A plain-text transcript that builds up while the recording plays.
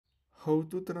How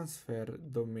to transfer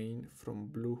domain from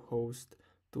Bluehost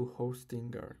to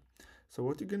Hostinger. So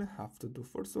what you're gonna have to do,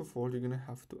 first of all, you're gonna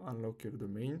have to unlock your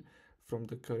domain from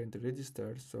the current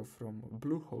register, so from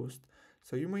Bluehost.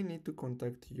 So you might need to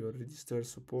contact your register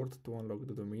support to unlock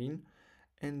the domain,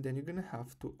 and then you're gonna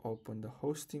have to open the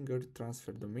Hostinger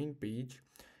transfer domain page,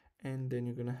 and then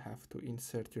you're gonna have to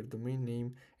insert your domain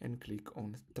name and click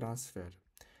on transfer.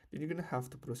 Then you're gonna have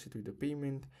to proceed with the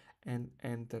payment and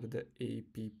enter the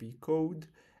APP code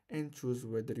and choose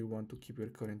whether you want to keep your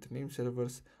current name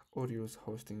servers or use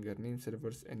Hostinger name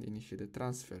servers and initiate the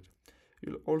transfer.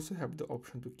 You'll also have the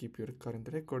option to keep your current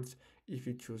records if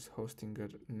you choose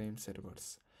Hostinger name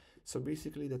servers. So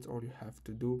basically that's all you have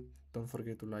to do. Don't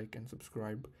forget to like and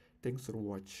subscribe. Thanks for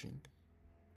watching.